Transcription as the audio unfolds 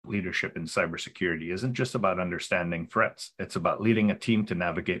leadership in cybersecurity isn't just about understanding threats. It's about leading a team to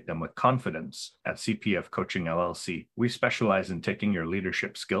navigate them with confidence. At CPF Coaching LLC, we specialize in taking your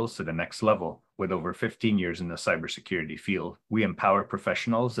leadership skills to the next level. With over 15 years in the cybersecurity field, we empower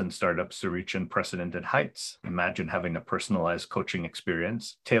professionals and startups to reach unprecedented heights. Imagine having a personalized coaching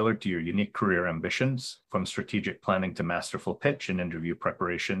experience tailored to your unique career ambitions. From strategic planning to masterful pitch and interview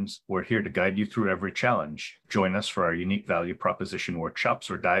preparations, we're here to guide you through every challenge. Join us for our unique value proposition workshops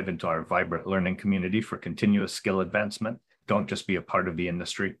or dive into our vibrant learning community for continuous skill advancement. Don't just be a part of the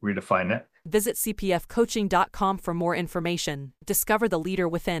industry, redefine it. Visit cpfcoaching.com for more information. Discover the leader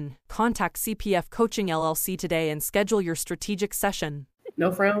within. Contact CPF Coaching LLC today and schedule your strategic session.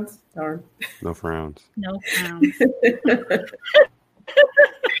 No frowns? Darn. No frowns. No frowns.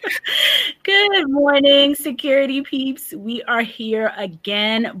 Good morning, security peeps. We are here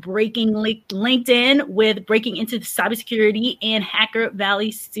again, breaking LinkedIn with breaking into cybersecurity and Hacker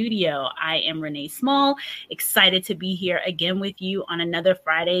Valley Studio. I am Renee Small, excited to be here again with you on another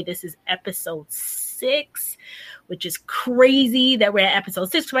Friday. This is episode 6, which is crazy that we're at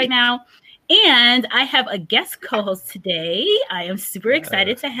episode 6 right now. And I have a guest co-host today. I am super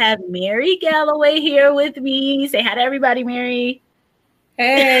excited to have Mary Galloway here with me. Say hi to everybody, Mary.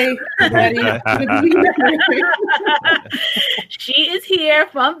 Hey, everybody. She is here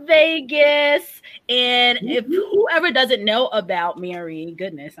from Vegas. And if whoever doesn't know about Mary,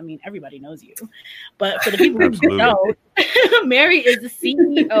 goodness, I mean, everybody knows you. But for the people who don't, Mary is the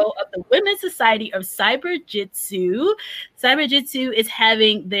CEO of the Women's Society of Cyberjitsu. Cyberjitsu is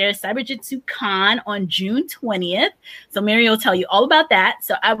having their Cyberjitsu Con on June 20th. So Mary will tell you all about that.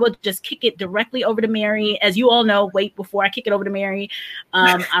 So I will just kick it directly over to Mary. As you all know, wait, before I kick it over to Mary,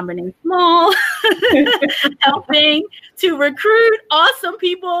 I'm Renee Small, helping to recruit awesome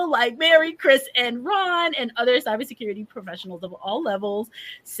people like Mary, Chris, and Ron, and other cybersecurity professionals of all levels.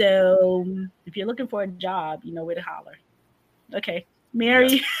 So if you're looking for a job, you know where to holler. Okay,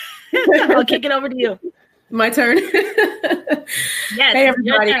 Mary, I'll kick it over to you. My turn. Yes, hey,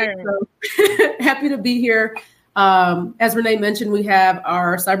 everybody. So, happy to be here. As Renee mentioned, we have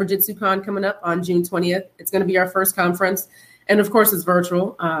our Cyberjitsu Con coming up on June 20th. It's going to be our first conference. And of course, it's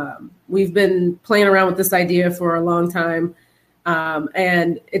virtual. We've been playing around with this idea for a long time.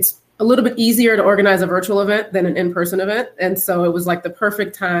 And it's a little bit easier to organize a virtual event than an in-person event. And so it was like the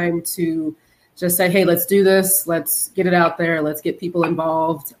perfect time to just say, hey, let's do this. Let's get it out there. Let's get people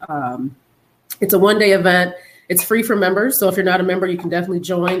involved. It's a one-day event. It's free for members. So if you're not a member, you can definitely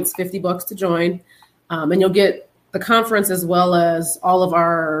join. It's $50 to join. And you'll get the conference as well as all of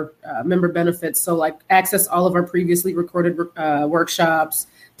our member benefits. So like access all of our previously recorded workshops,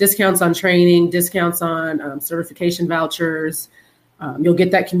 discounts on training, discounts on certification vouchers. You'll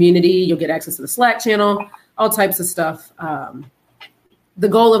get that community. You'll get access to the Slack channel, all types of stuff. The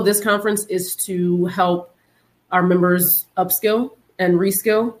goal of this conference is to help our members upskill and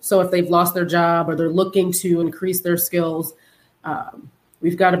reskill. So if they've lost their job or they're looking to increase their skills,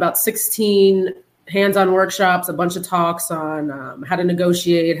 we've got about 16 hands-on workshops, a bunch of talks on how to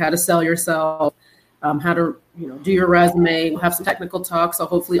negotiate, how to sell yourself, how to do your resume. We'll have some technical talks, so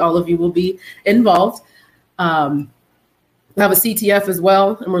hopefully all of you will be involved. We have a CTF as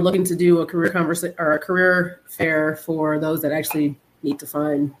well, and we're looking to do a career fair for those that actually need to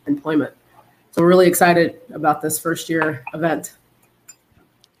find employment. So we're really excited about this first year event.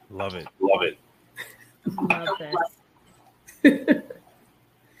 Love it. Love this.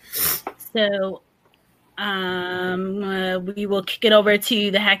 So we will kick it over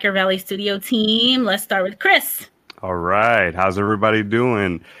to the Hacker Valley Studio team. Let's start with Chris. All right. How's everybody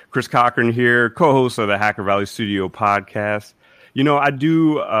doing? Chris Cochran here, co-host of the Hacker Valley Studio podcast. I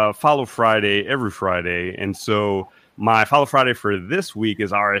do Follow Friday every Friday. And so my Follow Friday for this week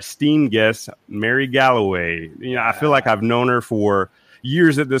is our esteemed guest, Mary Galloway. I feel like I've known her for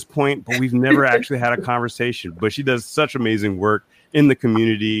years at this point, but we've never actually had a conversation. But she does such amazing work in the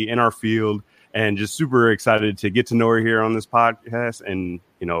community, in our field, and just super excited to get to know her here on this podcast and,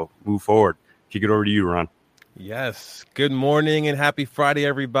 move forward. Kick it over to you, Ron. Yes. Good morning and happy Friday,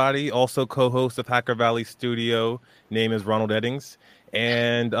 everybody. Also co-host of Hacker Valley Studio. Name is Ronald Eddings.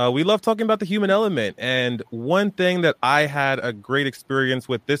 And we love talking about the human element. And one thing that I had a great experience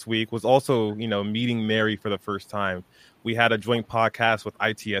with this week was also, meeting Mary for the first time. We had a joint podcast with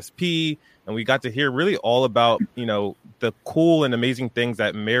ITSP, and we got to hear really all about, the cool and amazing things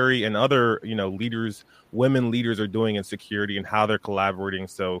that Mary and other, leaders, women leaders are doing in security and how they're collaborating.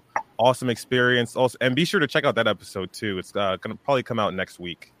 So awesome experience. Also, and be sure to check out that episode too. It's going to probably come out next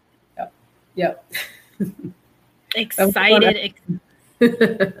week. Yep. Excited.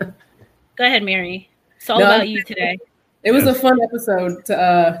 Go ahead, Mary. It's all about you today. It was a fun episode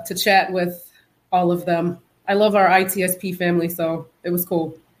to chat with all of them. I love our ITSP family, so it was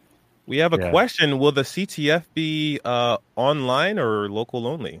cool. We have a question. Will the CTF be online or local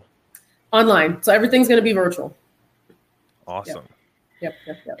only? Online. So everything's going to be virtual. Awesome. Yep.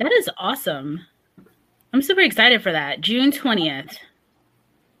 That is awesome. I'm super excited for that. June 20th.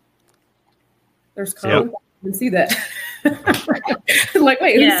 There's comments. I didn't see that. Like,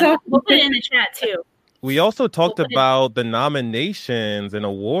 wait, we'll put it in the chat too. We also talked about the nominations and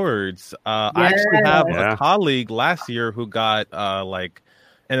awards. I actually have a colleague last year who got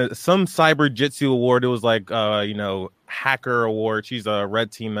some cyber jitsu award. It was like hacker award. She's a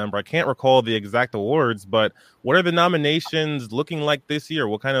red team member. I can't recall the exact awards, but what are the nominations looking like this year?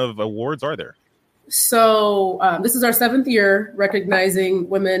 What kind of awards are there? So this is our 7th year recognizing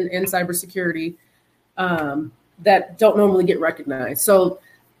women in cybersecurity that don't normally get recognized. So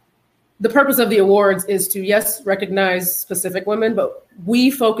the purpose of the awards is to, yes, recognize specific women, but we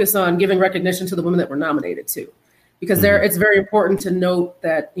focus on giving recognition to the women that were nominated to, because it's very important to note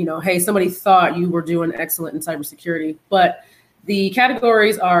that, hey, somebody thought you were doing excellent in cybersecurity. But the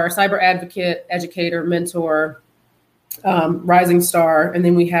categories are cyber advocate, educator, mentor, rising star, and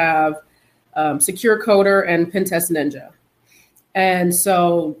then we have secure coder and pen test ninja. And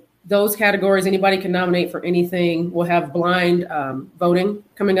so those categories, anybody can nominate for anything. We'll have blind voting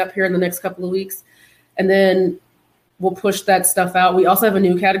coming up here in the next couple of weeks. And then we'll push that stuff out. We also have a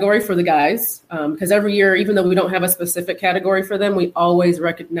new category for the guys, because every year, even though we don't have a specific category for them, we always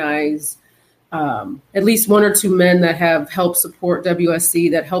recognize at least 1 or 2 men that have helped support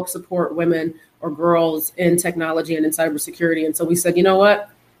WSC, that help support women or girls in technology and in cybersecurity. And so we said, you know what?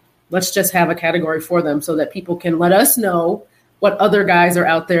 Let's just have a category for them so that people can let us know what other guys are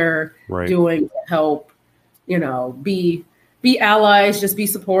out there doing to help, be allies, just be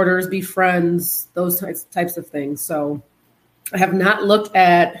supporters, be friends, those types of things. So I have not looked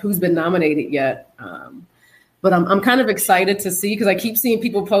at who's been nominated yet, but I'm kind of excited to see, because I keep seeing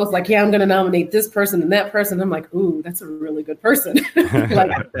people post like, I'm going to nominate this person and that person. I'm like, ooh, that's a really good person.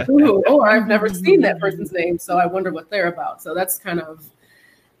 Or I've never seen that person's name, so I wonder what they're about. So that's kind of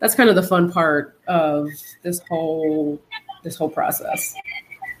the fun part of this whole process.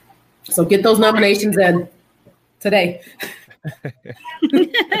 So get those nominations in today.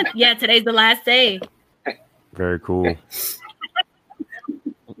 Yeah, today's the last day. Very cool.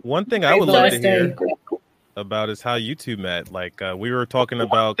 One thing I would love to hear about is how you two met. Like we were talking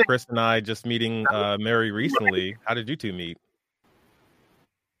about Chris and I just meeting Mary recently. How did you two meet?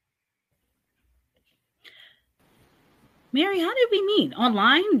 Mary, how did we meet?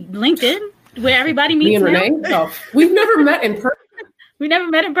 Online? LinkedIn? Where everybody meets? Me and Renee? No, we've never met in person. We never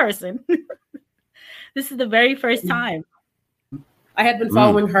met in person. This is the very first time. I had been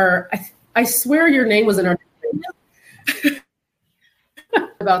following her. I swear your name was in our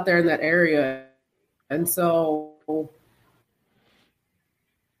about there in that area. And so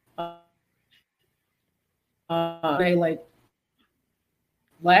I like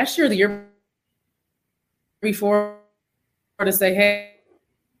last year, the year before, to say,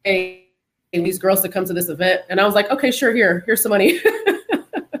 hey, these girls to come to this event. And I was like, okay, sure, here's some money.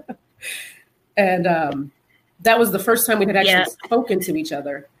 And that was the first time we had actually spoken to each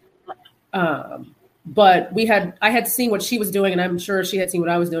other. But I had seen what she was doing, and I'm sure she had seen what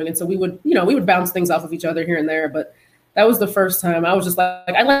I was doing. And so we would bounce things off of each other here and there. But that was the first time I was just like,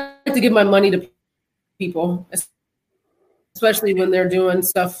 I like to give my money to people, especially when they're doing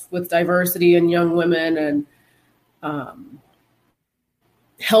stuff with diversity and young women and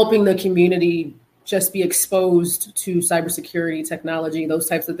helping the community just be exposed to cybersecurity, technology, those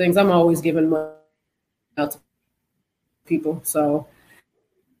types of things. I'm always giving money out to people. So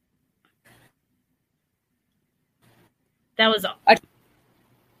that was all.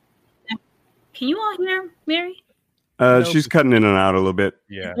 Can you all hear Mary? She's cutting in and out a little bit.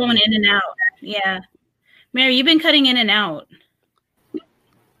 Yeah. Going in and out. Yeah. Mary, you've been cutting in and out.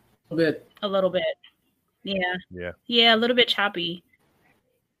 A little bit. Yeah. Yeah. Yeah, a little bit choppy.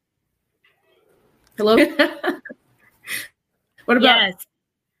 Hello? What about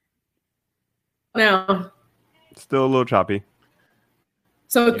now? Still a little choppy.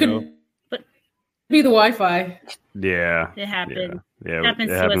 So it could be the Wi-Fi. Yeah. It happens. Yeah. It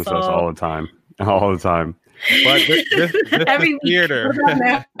happens to us all the time. All the time. But this is theater.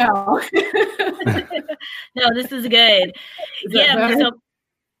 No, this is good. Yeah. So,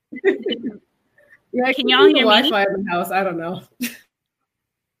 can y'all hear me? Wi-Fi in the house. I don't know.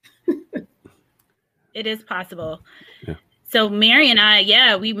 It is possible. Yeah. So Mary and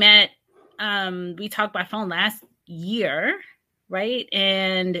I, we met. We talked by phone last year, right?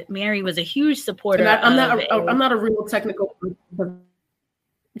 And Mary was a huge supporter. I'm not a real technical.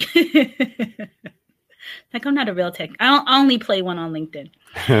 Like, I'm not a real tech. I only play one on LinkedIn.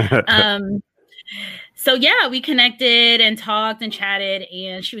 So yeah, we connected and talked and chatted,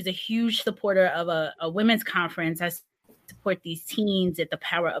 and she was a huge supporter of a women's conference. I support these teens at the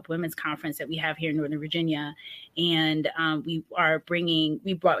Power Up Women's Conference that we have here in Northern Virginia. And we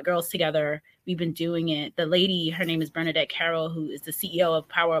brought girls together. We've been doing it. The lady, her name is Bernadette Carroll, who is the CEO of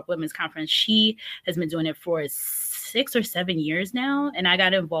Power Up Women's Conference. She has been doing it for 6 or 7 years now. And I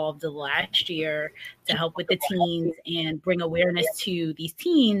got involved last year to help with the teens and bring awareness to these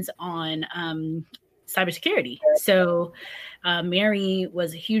teens on cybersecurity. So Mary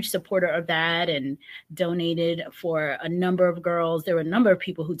was a huge supporter of that and donated for a number of girls. There were a number of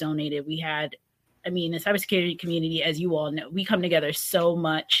people who donated. We had, the cybersecurity community, as you all know, we come together so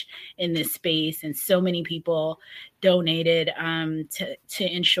much in this space, and so many people donated to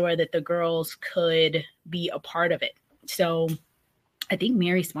ensure that the girls could be a part of it. So I think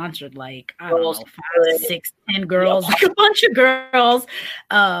Mary sponsored 5, 6, 10 girls, like a bunch of girls.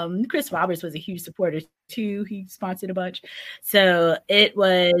 Chris Roberts was a huge supporter too. He sponsored a bunch. So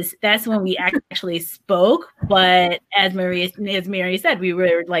that's when we actually spoke. But as Mary said, we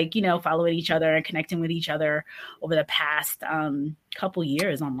were following each other and connecting with each other over the past couple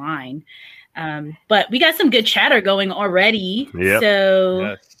years online. But we got some good chatter going already. Yep.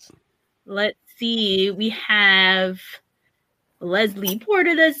 So let's see. We have Leslie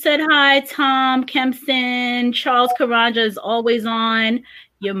Porter that said hi. Tom Kempson, Charles Karanja is always on.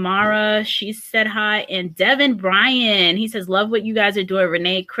 Yamara, she said hi. And Devin Bryan, he says, love what you guys are doing.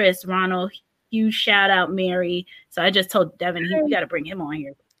 Renee, Chris, Ronald, huge shout out, Mary. So I just told Devin, we got to bring him on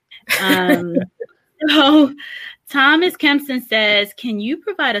here. So Thomas Kempson says, can you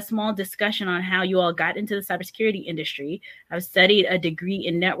provide a small discussion on how you all got into the cybersecurity industry? I've studied a degree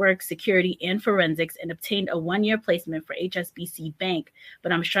in network security and forensics and obtained a 1-year placement for HSBC Bank,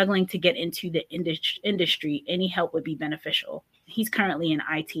 but I'm struggling to get into the industry. Any help would be beneficial. He's currently an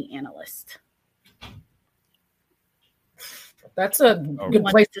IT analyst. That's a good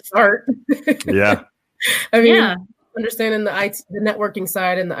place to start. Yeah. Understanding the networking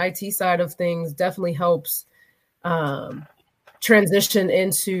side and the IT side of things definitely helps transition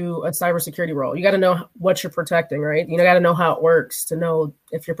into a cybersecurity role. You got to know what you're protecting, right? You got to know how it works to know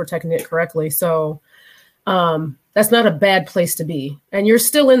if you're protecting it correctly. So that's not a bad place to be. And you're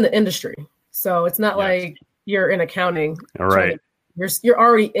still in the industry. So it's not like you're in accounting. All right. You're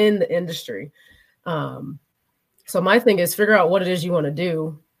already in the industry. So my thing is figure out what it is you want to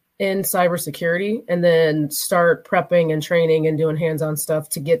do in cybersecurity, and then start prepping and training and doing hands-on stuff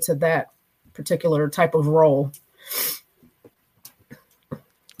to get to that particular type of role.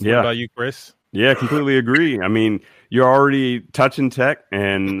 Yeah. What about you, Chris? Yeah, completely agree. You're already touching tech,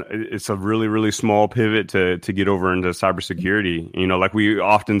 and it's a really, really small pivot to get over into cybersecurity. Like we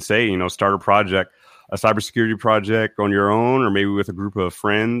often say, start a cybersecurity project on your own, or maybe with a group of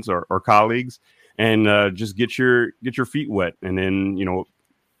friends or colleagues, and just get your feet wet, and then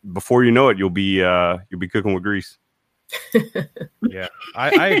before you know it, you'll be cooking with grease. Yeah,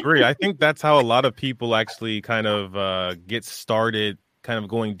 I agree. I think that's how a lot of people actually kind of get started, kind of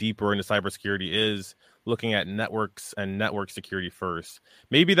going deeper into cybersecurity, is looking at networks and network security first.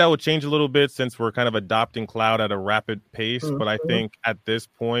 Maybe that will change a little bit since we're kind of adopting cloud at a rapid pace, but I think at this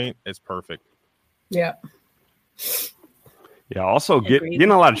point, it's perfect. Yeah. Yeah. Also,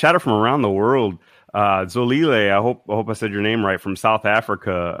 getting a lot of chatter from around the world. Zolile, I hope I said your name right, from South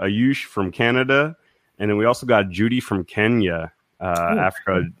Africa. Ayush from Canada, and then we also got Judy from Kenya,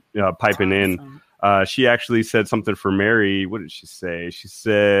 Africa, piping in. She actually said something for Mary. What did she say? She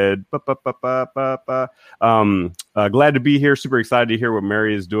said, glad to be here. Super excited to hear what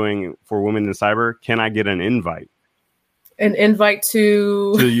Mary is doing for women in cyber. Can I get an invite? An invite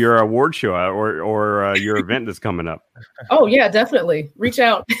to your award show or your event that's coming up? Oh yeah, definitely. Reach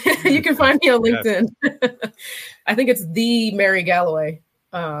out. You can find me on LinkedIn. I think it's the Mary Galloway.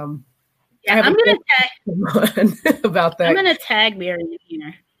 I'm gonna tag about that. I'm gonna tag Mary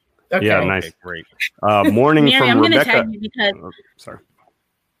here. Okay. Yeah, nice. Okay, great. Morning Mary, from I'm Rebecca. Gonna tag you because... sorry.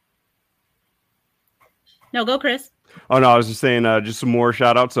 No, go, Chris. Oh, no, I was just saying, just some more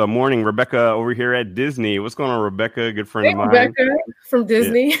shout outs. Morning, Rebecca over here at Disney. What's going on, Rebecca? Good friend of mine. Rebecca from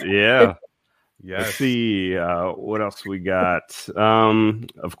Disney. Yeah. Yes. Let's see what else we got.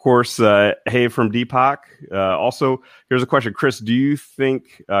 Of course, hey from Deepak. Also, here's a question, Chris. Do you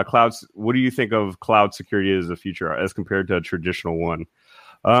think what do you think of cloud security as a future as compared to a traditional one?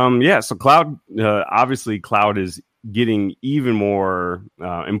 So cloud, obviously, cloud is getting even more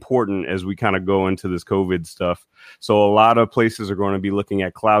important as we kind of go into this COVID stuff. So a lot of places are going to be looking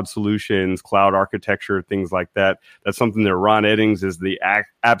at cloud solutions, cloud architecture, things like that. That's something that Ron Eddings is the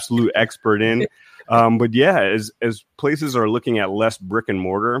absolute expert in. But yeah, as places are looking at less brick and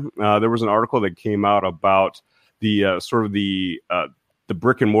mortar, there was an article that came out about the sort of the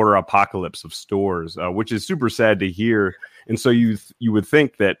brick and mortar apocalypse of stores, which is super sad to hear. And so you would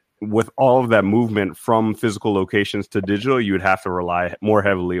think that with all of that movement from physical locations to digital, you would have to rely more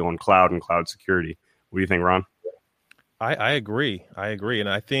heavily on cloud and cloud security. What do you think, Ron? I agree. And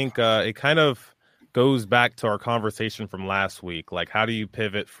I think it kind of goes back to our conversation from last week. Like, how do you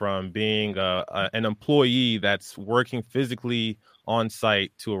pivot from being an employee that's working physically on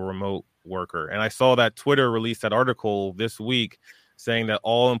site to a remote worker? And I saw that Twitter released that article this week saying that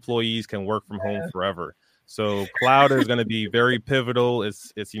all employees can work from home forever. So cloud is going to be very pivotal.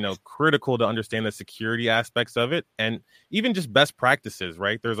 It's critical to understand the security aspects of it, and even just best practices,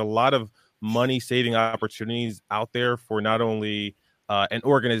 right? There's a lot of money saving opportunities out there for not only an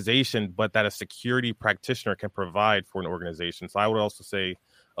organization, but that a security practitioner can provide for an organization. So I would also say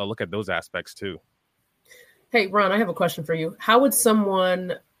look at those aspects too. Hey, Ron, I have a question for you. How would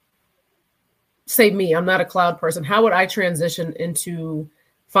someone, say me, I'm not a cloud person, how would I transition into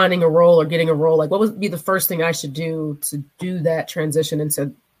finding a role or getting a role? Like, what would be the first thing I should do to do that transition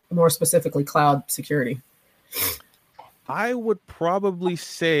into more specifically cloud security? I would probably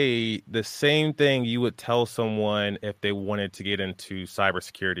say the same thing you would tell someone if they wanted to get into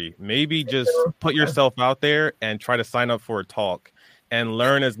cybersecurity. Maybe just put yourself out there and try to sign up for a talk and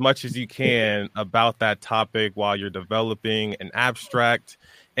learn as much as you can about that topic while you're developing an abstract.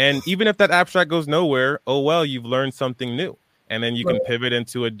 And even if that abstract goes nowhere, oh, well, you've learned something new. And then you can pivot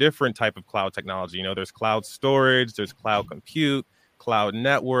into a different type of cloud technology. You know, there's cloud storage, there's cloud compute, cloud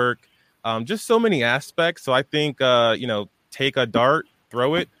network, just so many aspects. So I think, take a dart,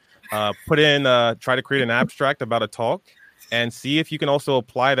 throw it, try to create an abstract about a talk, and see if you can also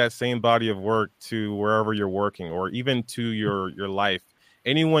apply that same body of work to wherever you're working or even to your life.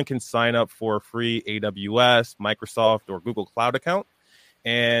 Anyone can sign up for a free AWS, Microsoft, or Google Cloud account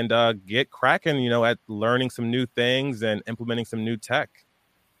and get cracking, at learning some new things and implementing some new tech.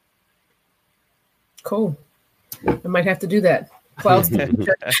 Cool. I might have to do that. Cloud.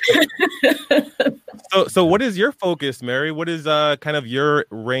 So what is your focus, Mary? What is kind of your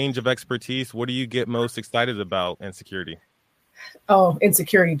range of expertise? What do you get most excited about in security? Oh, in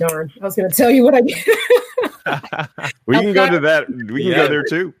security, darn. I was going to tell you what I did. We can go to that. We can go there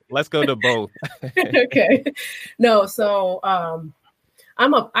too. Let's go to both. Okay. No, so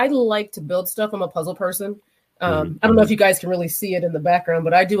I like to build stuff. I'm a puzzle person. I don't know if you guys can really see it in the background,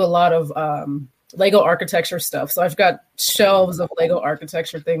 but I do a lot of Lego architecture stuff. So I've got shelves of Lego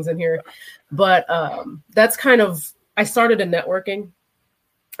architecture things in here. But that's kind of, I started in networking.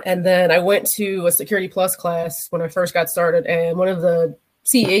 And then I went to a Security Plus class when I first got started. And one of the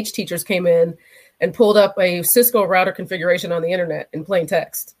CEH teachers came in and pulled up a Cisco router configuration on the internet in plain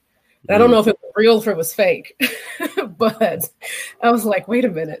text. I don't know if it was real or if it was fake, but I was like, wait a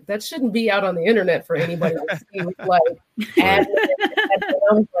minute, that shouldn't be out on the internet for anybody to see. I was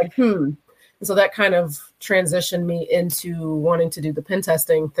like, And so that kind of transitioned me into wanting to do the pen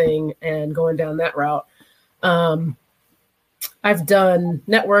testing thing and going down that route. I've done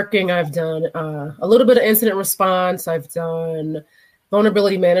networking. I've done a little bit of incident response. I've done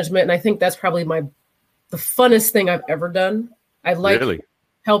vulnerability management. And I think that's probably the funnest thing I've ever done. I like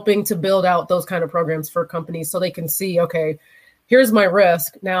helping to build out those kind of programs for companies so they can see, okay, here's my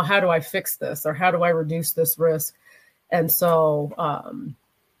risk. Now, how do I fix this? Or how do I reduce this risk? And so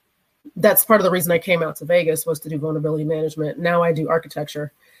that's part of the reason I came out to Vegas was to do vulnerability management. Now I do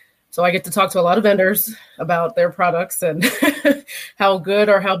architecture. So I get to talk to a lot of vendors about their products and how good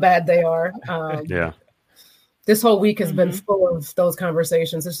or how bad they are. This whole week has been full of those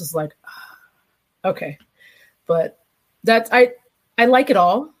conversations. It's just like, okay. But I like it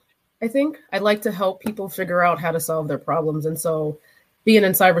all, I think. I like to help people figure out how to solve their problems. And so being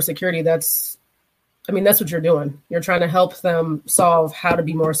in cybersecurity, that's what you're doing. You're trying to help them solve how to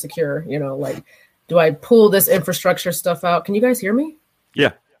be more secure. Like, do I pull this infrastructure stuff out? Can you guys hear me?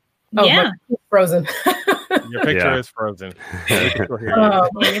 Yeah. Oh, yeah. My frozen. Your picture is frozen. Your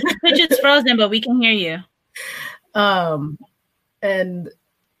picture's frozen, but we can hear you. And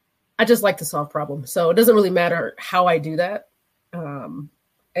I just like to solve problems. So it doesn't really matter how I do that.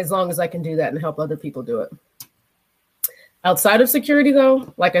 As long as I can do that and help other people do it. Outside of security,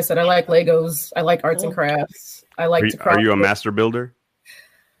 though, like I said, I like Legos. I like arts and crafts. I like to craft. Are you a master builder?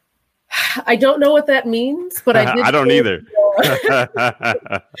 I don't know what that means, but I did. I don't either.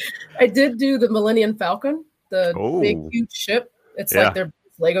 I did do the Millennium Falcon. the big, Oh, huge ship. It's yeah. like their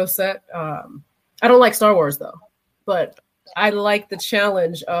Lego set. I don't like Star Wars though, but I like the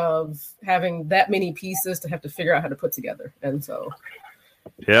challenge of having that many pieces to have to figure out how to put together. And so,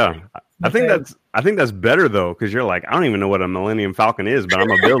 Yeah, I think that's better though, because you're like, I don't even know what a Millennium Falcon is, but I'm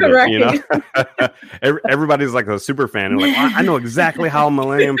gonna build it. Right. You know, everybody's like a super fan. They're like, I know exactly how a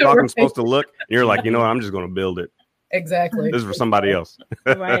Millennium Falcon's Right. supposed to look. And you're like, you know what? I'm just gonna build it. Exactly. This is for somebody else.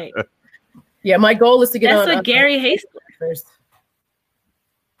 Right. Yeah, my goal is to get That's on what Gary Hayes first.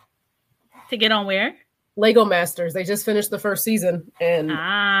 To get on where? Lego Masters. They just finished the first season and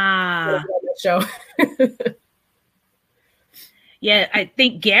show. Yeah, I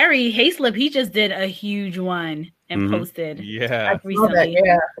think Gary Hayslip, he just did a huge one and posted. Yeah. Recently.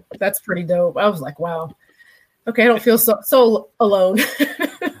 Yeah, that's pretty dope. I was like, wow. Okay, I don't feel so alone.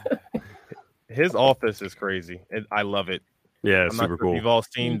 His office is crazy. I love it. Yeah, I'm super not sure cool. if you've all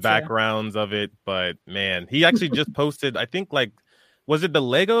seen backgrounds of it, but man, he actually just posted, I think, like, was it the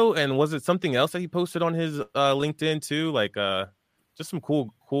Lego and was it something else that he posted on his LinkedIn too? Like just some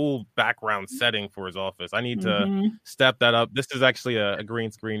cool background setting for his office. I need to step that up. This is actually a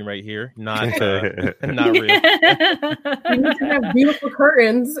green screen right here, not not real. You need to have beautiful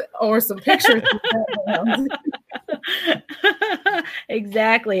curtains or some pictures.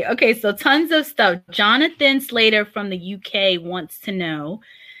 Exactly. Okay, so tons of stuff. Jonathan Slater from the UK wants to know,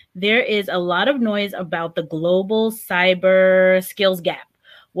 there is a lot of noise about the global cyber skills gap.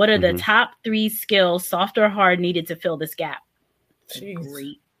 What are the top 3 skills, soft or hard, needed to fill this gap? Jeez.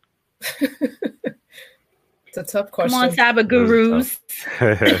 Great. It's a tough question. Come on, cyber gurus.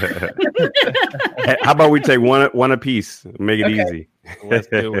 Hey, how about we take one apiece? Make it easy. Let's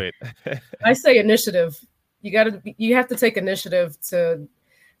do it. I say initiative. You have to take initiative to.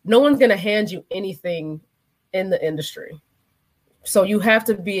 No one's going to hand you anything in the industry. So you have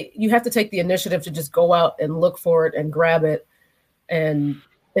to take the initiative to just go out and look for it and grab it and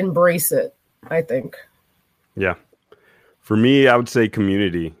embrace it, I think. Yeah. For me, I would say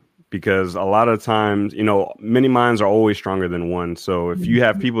community, because a lot of times, many minds are always stronger than one. So if you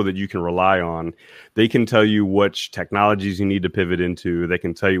have people that you can rely on, they can tell you which technologies you need to pivot into. They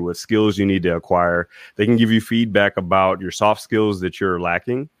can tell you what skills you need to acquire. They can give you feedback about your soft skills that you're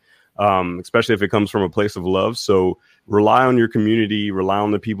lacking, especially if it comes from a place of love. So rely on your community, rely on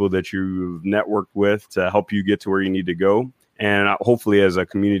the people that you've networked with to help you get to where you need to go. And hopefully as a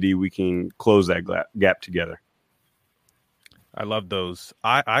community, we can close that gap together. I love those.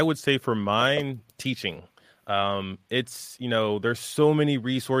 I would say for mine, teaching. It's, there's so many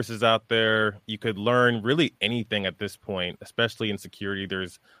resources out there. You could learn really anything at this point, especially in security.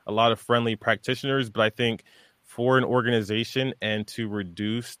 There's a lot of friendly practitioners, but I think for an organization and to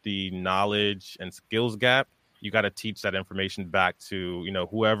reduce the knowledge and skills gap, you got to teach that information back to,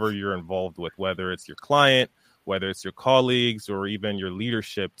 whoever you're involved with, whether it's your client, whether it's your colleagues, or even your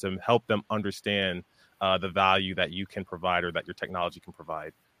leadership, to help them understand the value that you can provide or that your technology can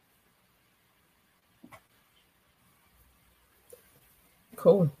provide.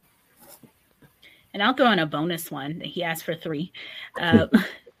 Cool. And I'll throw in a bonus one. He asked for 3.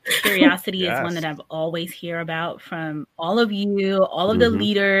 Curiosity is one that I've always hear about from all of you, all of the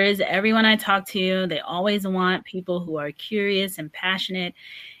leaders, everyone I talk to. They always want people who are curious and passionate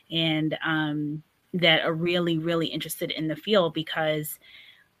and that are really, really interested in the field, because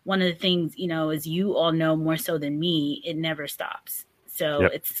one of the things, as you all know more so than me, it never stops. So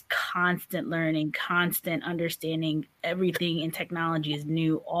it's constant learning, constant understanding. Everything in technology is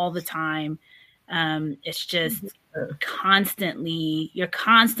new all the time. It's just you're constantly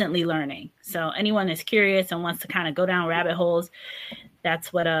learning. So anyone that's curious and wants to kind of go down rabbit holes,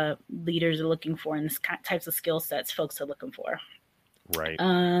 that's what leaders are looking for, in this types of skill sets folks are looking for. Right.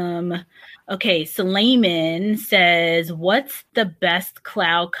 Okay. Suleiman says, what's the best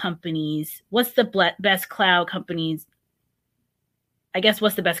cloud companies? I guess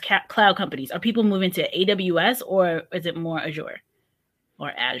what's the best cloud companies? Are people moving to AWS or is it more Azure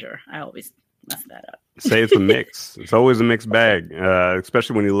or Azure? I always mess that up. Say it's a mix. It's always a mixed bag,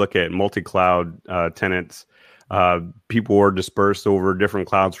 especially when you look at multi-cloud tenants. People are dispersed over different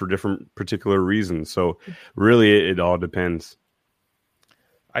clouds for different particular reasons. So really, it all depends.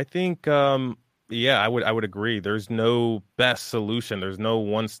 I think, I would agree. There's no best solution. There's no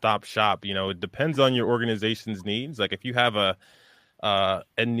one-stop shop. It depends on your organization's needs. Like if you have a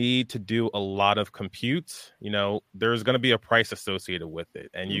need to do a lot of compute, there's going to be a price associated with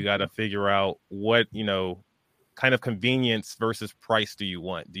it. And you got to figure out what, kind of convenience versus price do you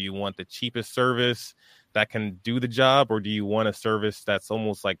want? Do you want the cheapest service that can do the job, or do you want a service that's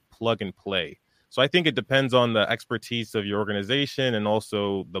almost like plug and play? So I think it depends on the expertise of your organization and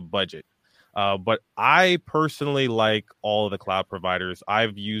also the budget. But I personally like all of the cloud providers.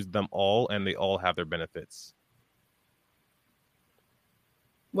 I've used them all, and they all have their benefits.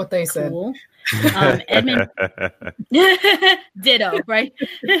 What they said. Cool. Edmund ditto, right?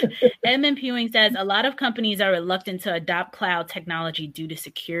 Edmund Pewing says a lot of companies are reluctant to adopt cloud technology due to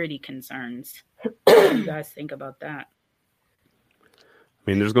security concerns. What do you guys think about that? I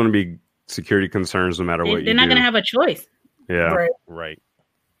mean, there's going to be security concerns no matter what you do. They're not going to have a choice. Yeah. Right.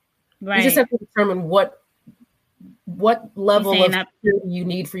 You just have to determine what level of security you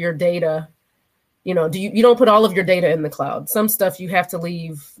need for your data. You know, you don't put all of your data in the cloud. Some stuff you have to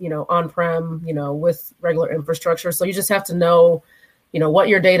leave, on-prem, with regular infrastructure. So you just have to know, what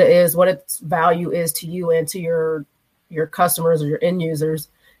your data is, what its value is to you and to your customers or your end users,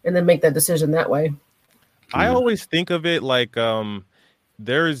 and then make that decision that way. I always think of it like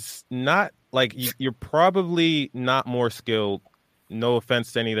there's not like you're probably not more skilled. No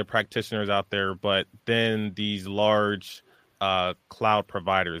offense to any of the practitioners out there, but then these large cloud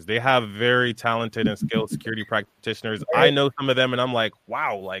providers, they have very talented and skilled security practitioners. I know some of them, and I'm like,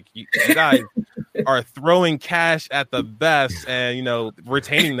 wow, like you guys are throwing cash at the best, and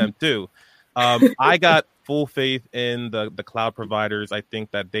retaining them too. I got full faith in the cloud providers. I think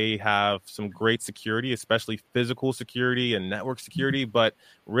that they have some great security, especially physical security and network security, but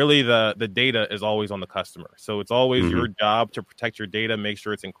really the data is always on the customer. So it's always your job to protect your data, make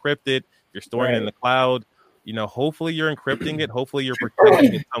sure it's encrypted. If you're storing it in the cloud, hopefully you're encrypting it. Hopefully you're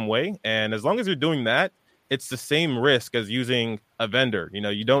protecting it some way. And as long as you're doing that, it's the same risk as using a vendor.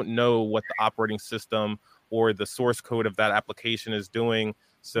 You don't know what the operating system or the source code of that application is doing.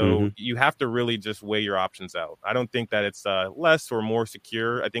 So you have to really just weigh your options out. I don't think that it's less or more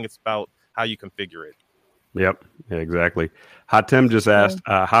secure. I think it's about how you configure it. Yep. Yeah, exactly. Hatem just asked,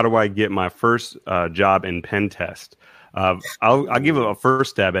 how do I get my first job in pen test? I'll give a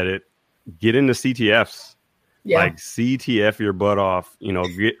first stab at it. Get into CTFs. Yeah. Like CTF your butt off,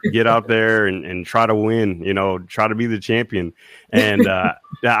 get out there and try to win, try to be the champion. And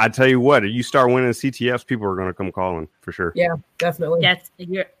I tell you what, if you start winning CTFs, people are going to come calling for sure. Yeah, definitely. That's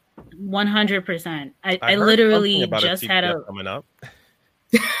you're 100%. I literally just had a coming up.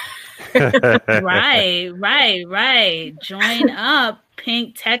 Right. Join up.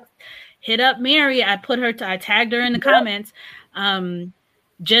 Pink text. Hit up Mary. I tagged her in the comments.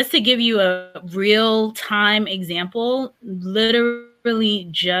 Just to give you a real-time example, literally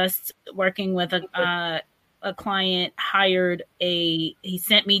just working with a client he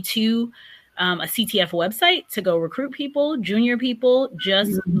sent me to a CTF website to go recruit people, junior people,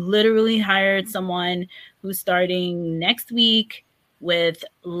 just literally hired someone who's starting next week with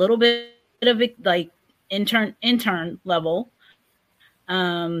a little bit of like intern level.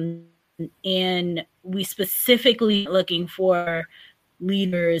 And we specifically looking for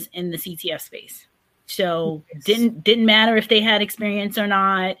leaders in the CTF space. So didn't matter if they had experience or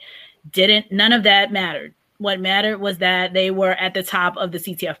not. None of that mattered. What mattered was that they were at the top of the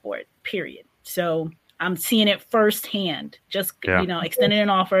CTF board, period. So I'm seeing it firsthand. Just extending an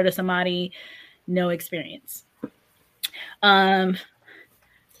offer to somebody, no experience.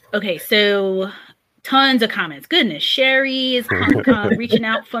 Okay, so tons of comments. Goodness, Sherry is reaching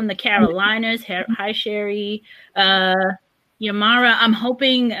out from the Carolinas. Hi, Sherry. Yamara, I'm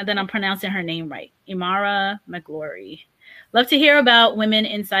hoping that I'm pronouncing her name right. Yamara McGlory. Love to hear about women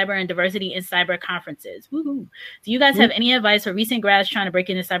in cyber and diversity in cyber conferences. Woohoo. Do you guys have any advice for recent grads trying to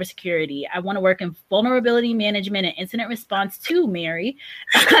break into cybersecurity? I want to work in vulnerability management and incident response too, Mary.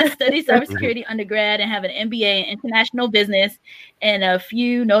 I studied cybersecurity undergrad and have an MBA in international business and a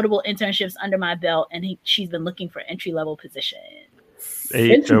few notable internships under my belt. And she's been looking for entry-level positions.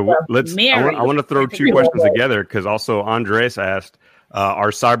 Hey, I want to throw two questions together because also Andres asked,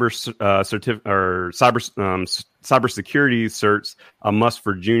 are cybersecurity certs a must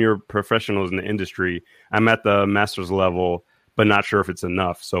for junior professionals in the industry? I'm at the master's level, but not sure if it's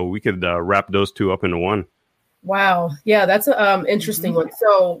enough. So we could wrap those two up into one. Wow. Yeah, that's an interesting one.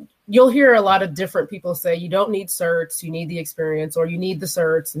 So you'll hear a lot of different people say you don't need certs, you need the experience, or you need the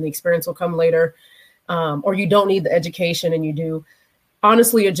certs and the experience will come later, or you don't need the education and you do.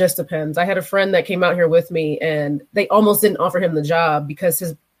 Honestly, it just depends. I had a friend that came out here with me and they almost didn't offer him the job because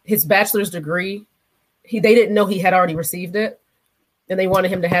his bachelor's degree, they didn't know he had already received it. And they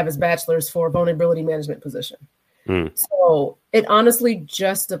wanted him to have his bachelor's for a vulnerability management position. So it honestly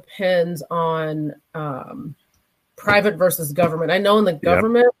just depends on private versus government. I know in the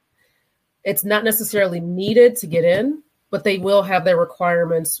government, it's not necessarily needed to get in, but they will have their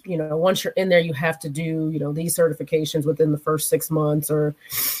requirements. Once you're in there, you have to do, these certifications within the first 6 months or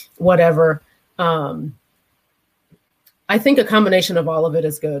whatever. I think a combination of all of it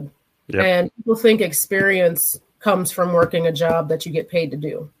is good. Yep. And people think experience comes from working a job that you get paid to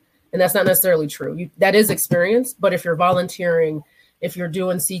do. And that's not necessarily true. That is experience, but if you're volunteering, if you're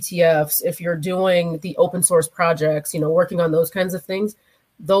doing CTFs, if you're doing the open source projects, working on those kinds of things,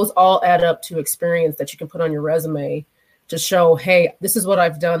 those all add up to experience that you can put on your resume to show, hey, this is what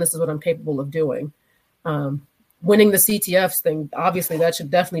I've done. This is what I'm capable of doing. Winning the CTFs thing, obviously that should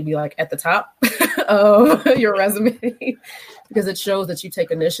definitely be like at the top of your resume because it shows that you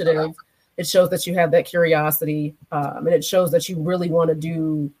take initiative. It shows that you have that curiosity, and it shows that you really want to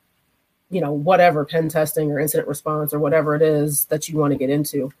do, whatever pen testing or incident response or whatever it is that you want to get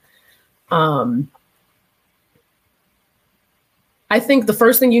into. I think the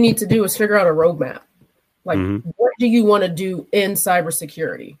first thing you need to do is figure out a roadmap. Like, what do you want to do in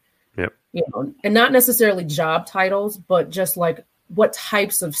cybersecurity? Yep. And not necessarily job titles, but just like what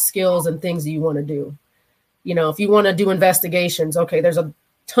types of skills and things do you want to do? If you want to do investigations, okay, there's a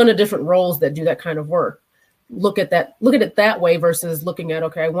ton of different roles that do that kind of work. Look at it that way versus looking at,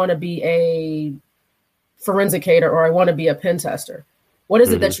 okay, I want to be a forensicator or I want to be a pen tester. What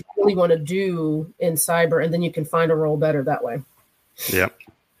is it that you really want to do in cyber? And then you can find a role better that way. Yeah.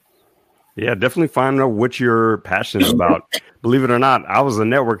 Yeah, definitely find out what you're passionate about. Believe it or not, I was a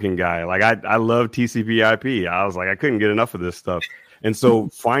networking guy. Like I love TCP/IP. I was like, I couldn't get enough of this stuff. And so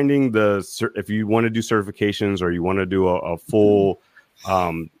finding if you want to do certifications or you want to do a full,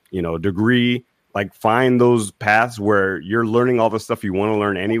 degree, like find those paths where you're learning all the stuff you want to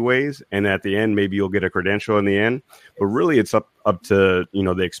learn anyways. And at the end, maybe you'll get a credential in the end, but really it's up to,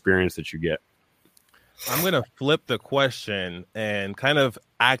 the experience that you get. I'm going to flip the question and kind of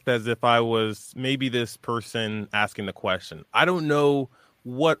act as if I was maybe this person asking the question. I don't know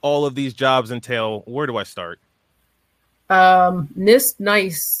what all of these jobs entail. Where do I start? NIST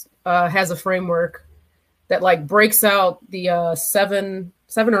NICE has a framework that like breaks out the seven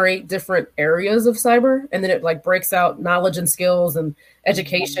or eight different areas of cyber. And then it like breaks out knowledge and skills and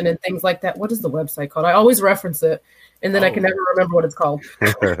education and things like that. What is the website called? I always reference it and then I can never remember what it's called.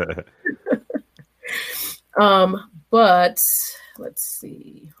 But let's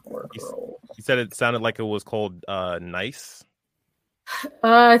see. You said it sounded like it was called NICE.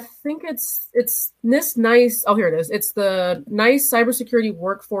 I think it's NIST NICE. Oh, here it is. It's the NICE Cybersecurity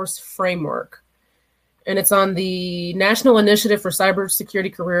Workforce Framework. And it's on the National Initiative for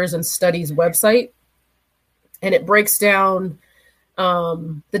Cybersecurity Careers and Studies website. And it breaks down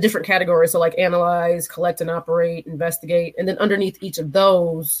the different categories. So like analyze, collect and operate, investigate. And then underneath each of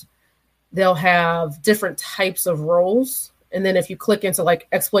those, they'll have different types of roles. And then if you click into like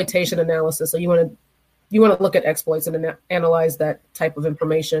exploitation analysis, so you want to look at exploits and analyze that type of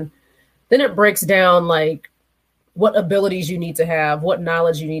information, then it breaks down like what abilities you need to have, what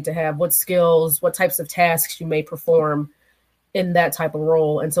knowledge you need to have, what skills, what types of tasks you may perform in that type of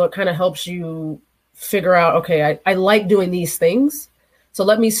role. And so it kind of helps you figure out, okay, I like doing these things. So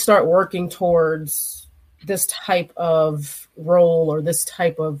let me start working towards this type of role or this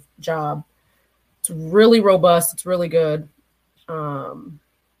type of job. It's really robust. It's really good. And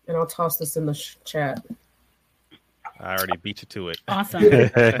I'll toss this in the chat. I already beat you to it. Awesome.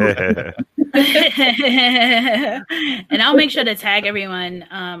 And I'll make sure to tag everyone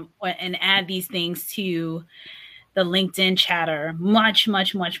and add these things to the LinkedIn chatter. Much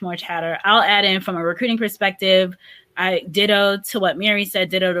more chatter. I'll add in from a recruiting perspective. I ditto to what Mary said,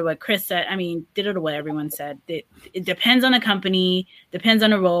 ditto to what Chris said. I mean, ditto to what everyone said. It depends on the company, depends on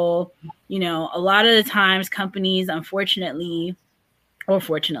the role. A lot of the times companies, unfortunately, or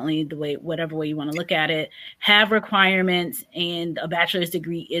fortunately, whatever way you want to look at it, have requirements and a bachelor's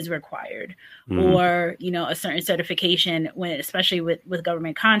degree is required, or, a certain certification especially with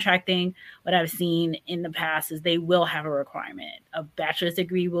government contracting. What I've seen in the past is they will have a requirement. A bachelor's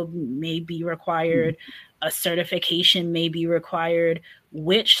degree may be required. A certification may be required.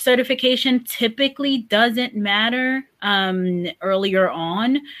 Which certification typically doesn't matter earlier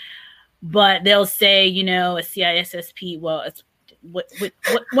on, but they'll say, a CISSP. Well, it's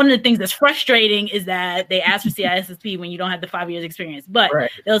one of the things that's frustrating is that they ask for CISSP when you don't have the 5 years experience, but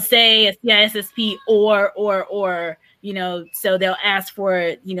they'll say a CISSP or so they'll ask for,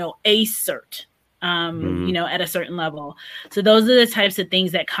 a cert, at a certain level. So those are the types of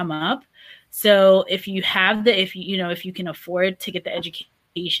things that come up. So if you can afford to get the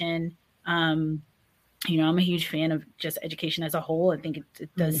education, I'm a huge fan of just education as a whole. I think it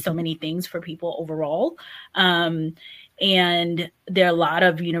does so many things for people overall. And there are a lot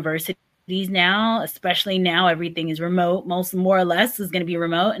of universities now, especially now everything is remote. More or less is going to be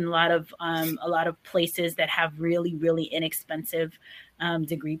remote, and a lot of places that have really, really inexpensive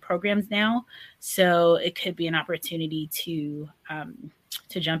degree programs now. So it could be an opportunity to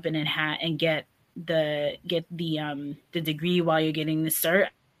to jump in and get the degree while you're getting the cert.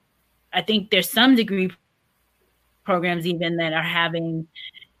 I think there's some degree programs even that are having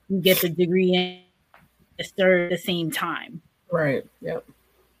you get the degree and the cert at the same time. Right. Yep.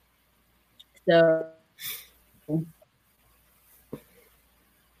 So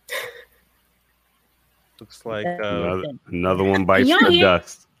looks like another one bites the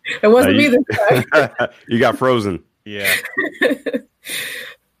dust. It wasn't me this time. You got frozen. Yeah.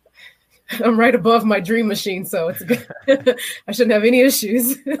 I'm right above my dream machine, so it's good. I shouldn't have any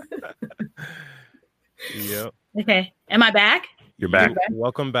issues. Yep. Okay. Am I back? You're back.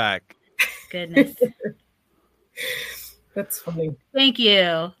 Welcome back. Goodness. That's funny. Thank you.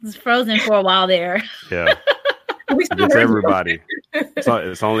 It was frozen for a while there. Yeah. It's everybody.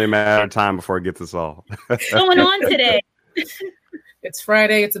 It's only a matter of time before it gets us all. What's going on today? It's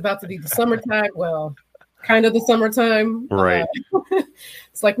Friday. It's about to be the summertime. Well, kind of the summertime. Right.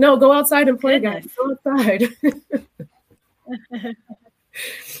 It's like, no, go outside and play, guys. Go outside.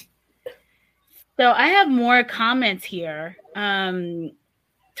 So I have more comments here.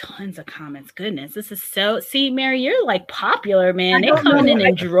 Tons of comments. Goodness, this is so. See, Mary, you're like popular, man. They're coming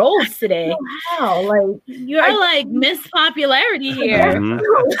in droves today. Wow, like you're like Miss Popularity here.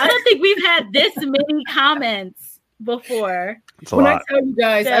 I don't think we've had this many comments before. When I tell you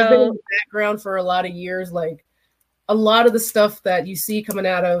guys, I've been in the background for a lot of years. Like a lot of the stuff that you see coming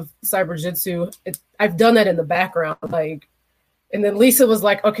out of Cyberjitsu, I've done that in the background. Like, and then Lisa was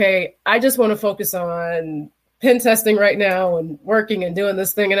like, "Okay, I just want to focus on pen testing right now and working and doing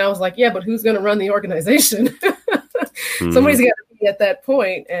this thing." And I was like, yeah, but who's going to run the organization? Somebody's got to be at that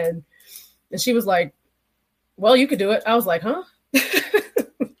point. And she was like, well, you could do it. I was like, huh?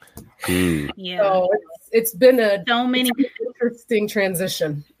 Yeah. So it's been an interesting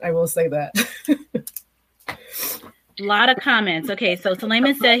transition. I will say that. A lot of comments. Okay. So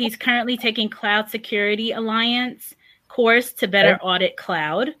Suleiman said he's currently taking Cloud Security Alliance course to better audit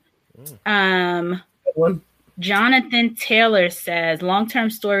cloud. Good one. Jonathan Taylor says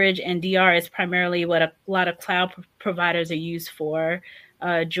long-term storage and DR is primarily what a lot of cloud providers are used for.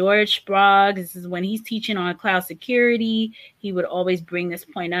 George Sprague, this is when he's teaching on cloud security, he would always bring this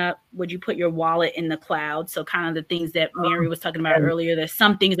point up. Would you put your wallet in the cloud? So kind of the things that Mary was talking about earlier, there's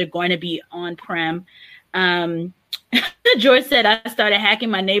some things that are going to be on-prem. George said, I started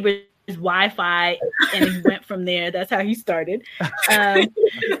hacking my neighbor's Wi-Fi and he went from there. That's how he started.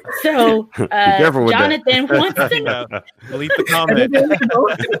 So Jonathan wants to know. Delete the comment.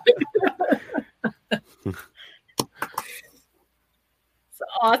 It's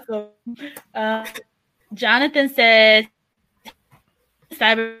awesome. Jonathan says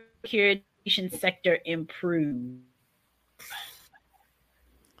cybersecurity sector improved.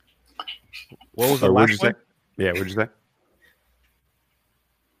 What was the last one? Yeah, what'd you say?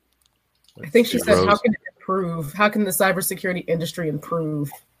 I think she said, how can it improve? How can the cybersecurity industry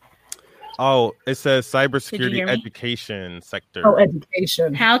improve? Oh, it says cybersecurity education sector. Oh,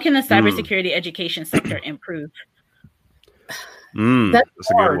 education. How can the cybersecurity education sector improve? That's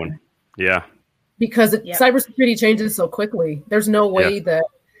a good one. Yeah. Because cybersecurity changes so quickly. There's no way that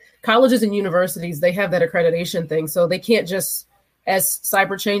colleges and universities, they have that accreditation thing. So they can't just, as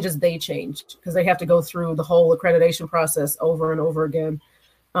cyber changes, they change because they have to go through the whole accreditation process over and over again.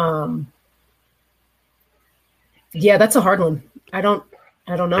 Yeah, that's a hard one. I don't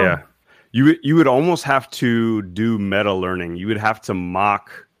know. Yeah. You would almost have to do meta learning. You would have to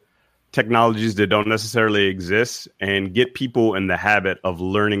mock technologies that don't necessarily exist and get people in the habit of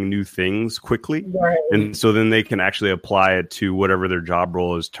learning new things quickly. Right. And so then they can actually apply it to whatever their job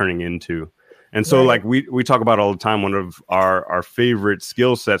role is turning into. And so like we talk about all the time, one of our favorite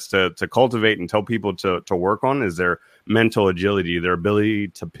skill sets to cultivate and tell people to work on is their mental agility, their ability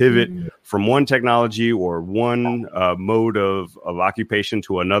to pivot from one technology or one mode of occupation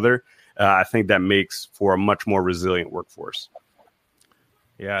to another. I think that makes for a much more resilient workforce.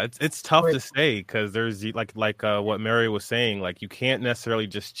 Yeah, it's tough to say because there's like what Mary was saying, like you can't necessarily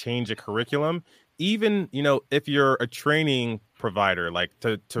just change a curriculum. Even, if you're a training provider, like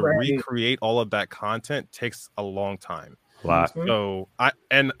to recreate all of that content takes a long time. A lot. So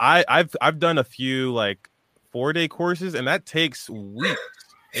I've done a few like 4-day courses, and that takes weeks.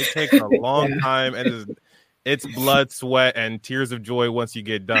 It takes a long time, and it's blood, sweat, and tears of joy once you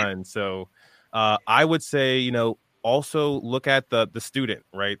get done. So I would say, also look at the student,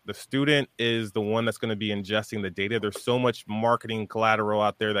 right? The student is the one that's going to be ingesting the data. There's so much marketing collateral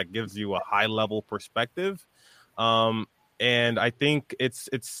out there that gives you a high level perspective. And I think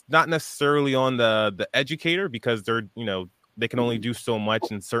it's not necessarily on the educator because they're, they can only do so much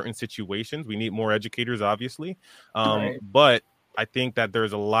in certain situations. We need more educators, obviously. But I think that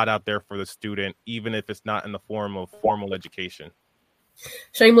there's a lot out there for the student, even if it's not in the form of formal education.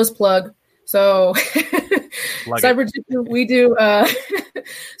 Shameless plug. So Cybersecurity, we do.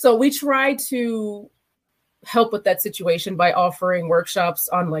 So we try to help with that situation by offering workshops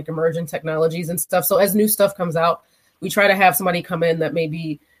on like emerging technologies and stuff. So as new stuff comes out, we try to have somebody come in that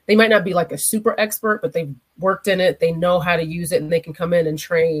they might not be like a super expert, but they've worked in it, they know how to use it, and they can come in and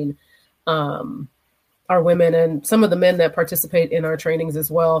train our women and some of the men that participate in our trainings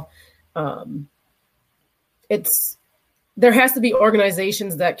as well. There has to be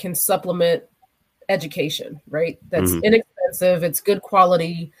organizations that can supplement education, right? That's inexpensive. It's good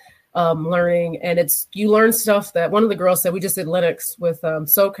quality learning. And you learn stuff that one of the girls said, we just did Linux with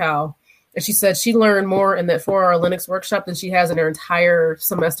SoCal. And she said she learned more in that 4-hour Linux workshop than she has in her entire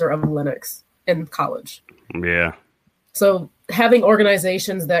semester of Linux in college. Yeah. So having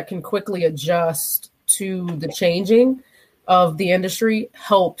organizations that can quickly adjust to the changing of the industry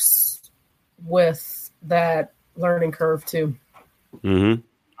helps with that learning curve too. Mm-hmm.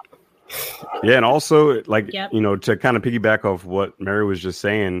 Yeah, and also like to kind of piggyback off what Mary was just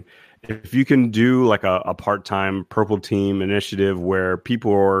saying, if you can do like a part-time purple team initiative where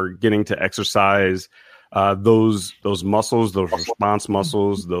people are getting to exercise those muscles, those response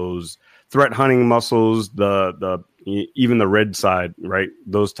muscles, those threat hunting muscles, the even the red side, right?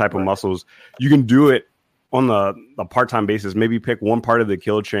 Those type of muscles, you can do it on a part-time basis. Maybe pick one part of the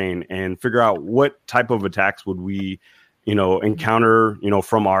kill chain and figure out what type of attacks would we encounter,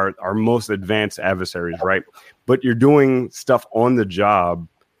 from our most advanced adversaries, right? But you're doing stuff on the job.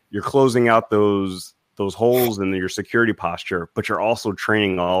 You're closing out those holes in your security posture, but you're also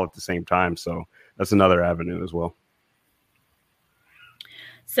training all at the same time. So that's another avenue as well.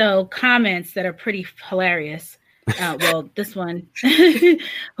 So comments that are pretty hilarious. This one,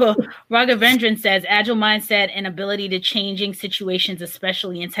 Raghavendran says, agile mindset and ability to changing situations,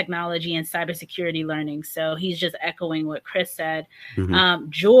 especially in technology and cybersecurity learning. So he's just echoing what Chris said.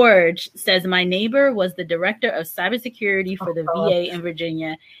 George says, my neighbor was the director of cybersecurity for the VA in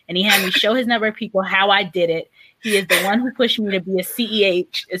Virginia, and he had me show his network people how I did it. He is the one who pushed me to be a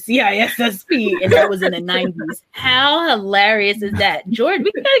CEH, a CISSP, and that was in the 90s. How hilarious is that? George,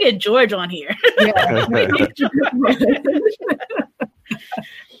 we gotta get George on here.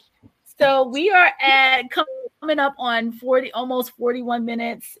 So we are coming up on almost 41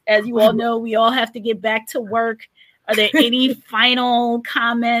 minutes. As you all know, we all have to get back to work. Are there any final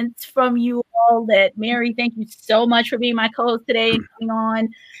comments from you all? Mary, thank you so much for being my co-host today and coming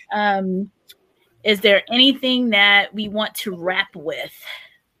on. Is there anything that we want to wrap with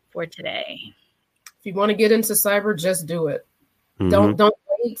for today? If you want to get into cyber, just do it. Don't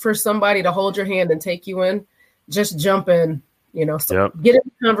wait for somebody to hold your hand and take you in. Just jump in, get in the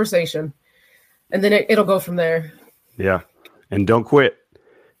conversation, and then it'll go from there. Yeah. And don't quit.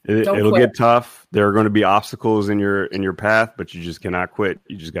 It'll get tough. There are going to be obstacles in your path, but you just cannot quit.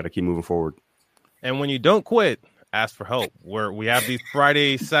 You just got to keep moving forward. And when you don't quit, ask for help. We have these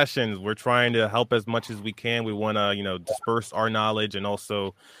Friday sessions. We're trying to help as much as we can. We want to, disperse our knowledge and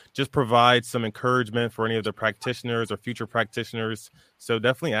also just provide some encouragement for any of the practitioners or future practitioners. So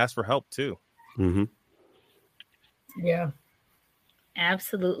definitely ask for help too. Mm-hmm. Yeah.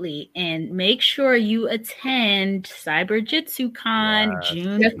 Absolutely. And make sure you attend CyberJitsuCon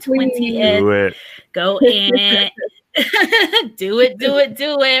June 20th. Do it. Go in. Do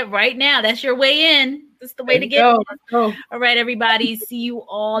it right now. That's your way in. That's the way to get in. All right, everybody. See you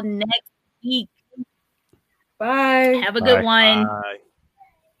all next week. Bye. Have a good one. Bye.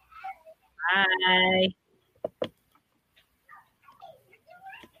 Bye.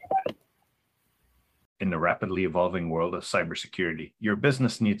 In the rapidly evolving world of cybersecurity, your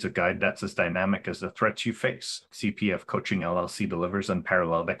business needs a guide that's as dynamic as the threats you face. CPF Coaching LLC delivers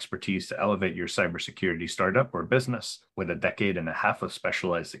unparalleled expertise to elevate your cybersecurity startup or business with 1.5 decades of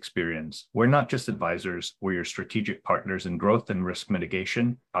specialized experience. We're not just advisors, we're your strategic partners in growth and risk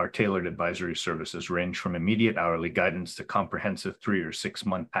mitigation. Our tailored advisory services range from immediate hourly guidance to comprehensive 3 or 6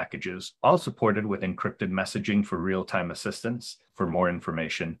 month packages, all supported with encrypted messaging for real-time assistance. For more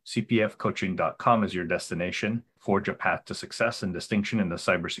information, cpfcoaching.com is your destination. Forge a path to success and distinction in the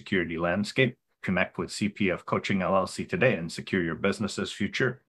cybersecurity landscape. Connect with CPF Coaching LLC today and secure your business's future.